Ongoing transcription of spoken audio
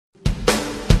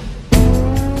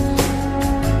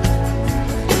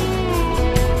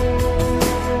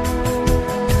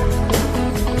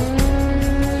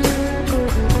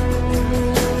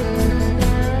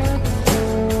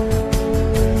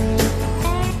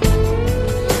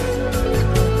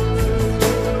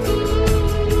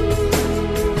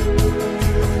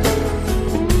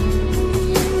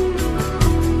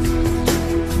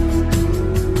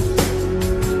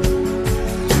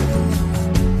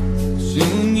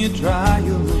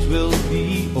trials will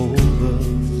be over,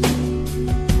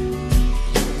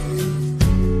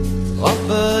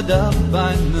 offered up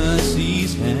by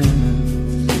mercy's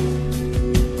hand,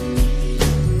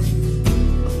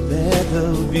 a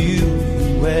better view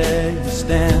from where you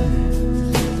stand.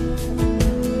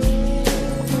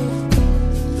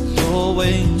 There's your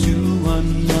way to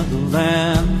another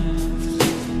land.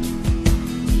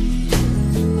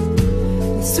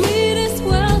 Sweetest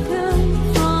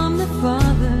welcome from the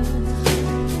Father,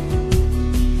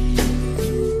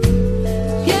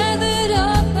 gathered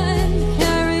up and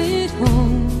carried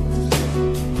home.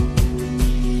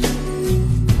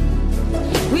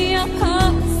 We are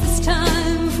past this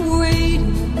time of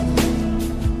waiting.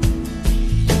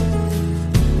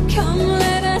 Come,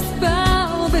 let us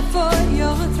bow before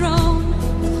your throne.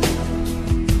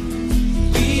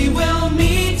 We will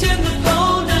meet in the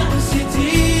golden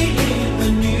city,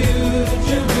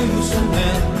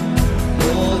 Jerusalem.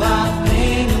 All our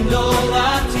pain and all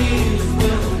our tears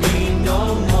will be no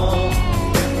more.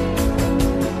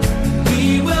 We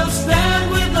will stand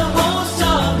with the hosts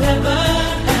of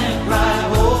heaven and cry,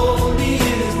 holy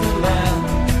is the Lamb.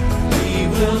 We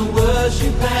will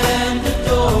worship and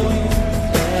adore you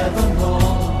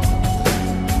evermore.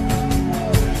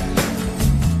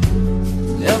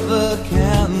 Never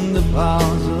can the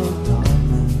powers of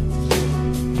darkness,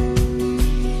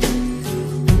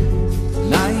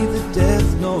 neither death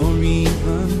nor evil,